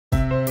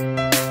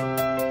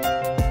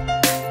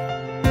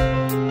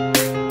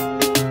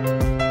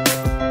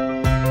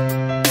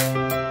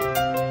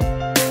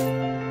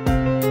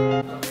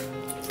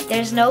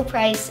there's no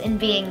price in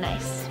being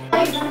nice.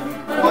 Once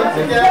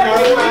again,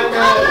 I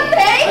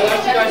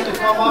ask you guys to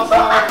come up,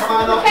 come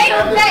on up and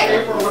grab this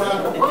paper or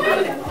whatever.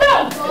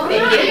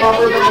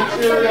 Cover the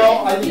material.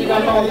 I need you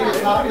guys all need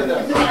a copy of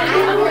this.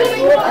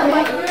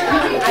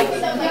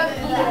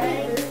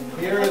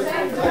 Here is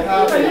the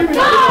copy.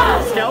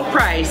 There's no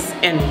price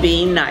in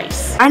being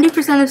nice.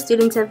 90% of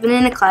students have been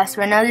in a class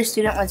where another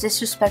student was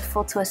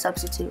disrespectful to a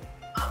substitute.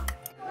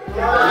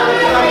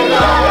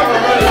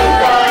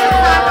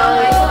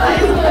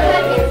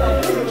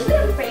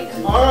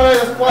 Alright,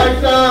 let's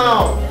quiet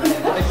down.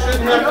 I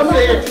shouldn't have to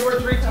say it 2 or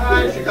 3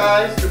 times, you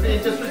guys. You're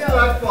being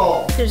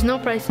disrespectful. There's no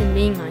price in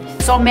being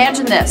nice. So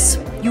imagine this.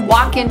 You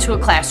walk into a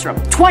classroom,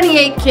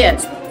 28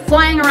 kids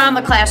flying around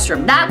the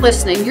classroom, not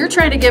listening. You're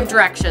trying to give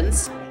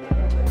directions,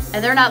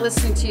 and they're not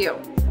listening to you.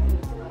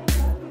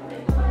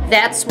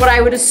 That's what I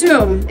would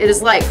assume it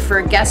is like for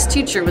a guest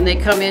teacher when they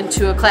come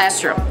into a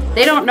classroom.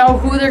 They don't know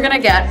who they're gonna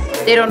get.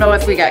 They don't know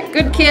if we got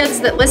good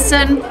kids that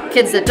listen,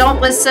 kids that don't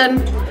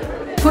listen.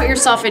 Put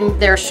yourself in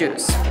their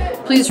shoes.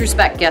 Please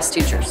respect guest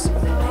teachers.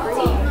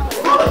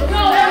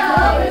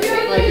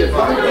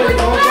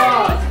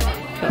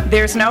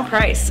 There's no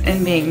price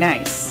in being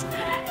nice.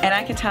 And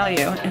I can tell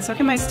you, and so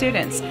can my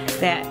students,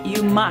 that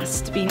you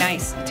must be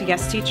nice to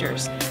guest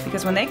teachers,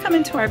 because when they come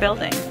into our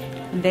building,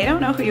 they don't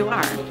know who you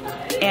are.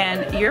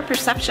 And your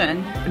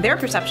perception, their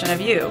perception of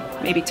you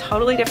may be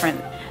totally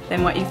different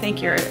than what you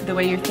think the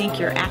way you think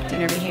you're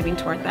acting or behaving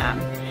toward them.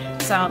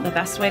 So the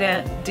best way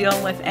to deal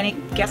with any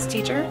guest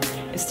teacher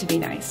is to be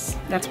nice.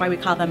 That's why we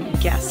call them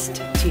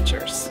guest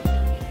teachers.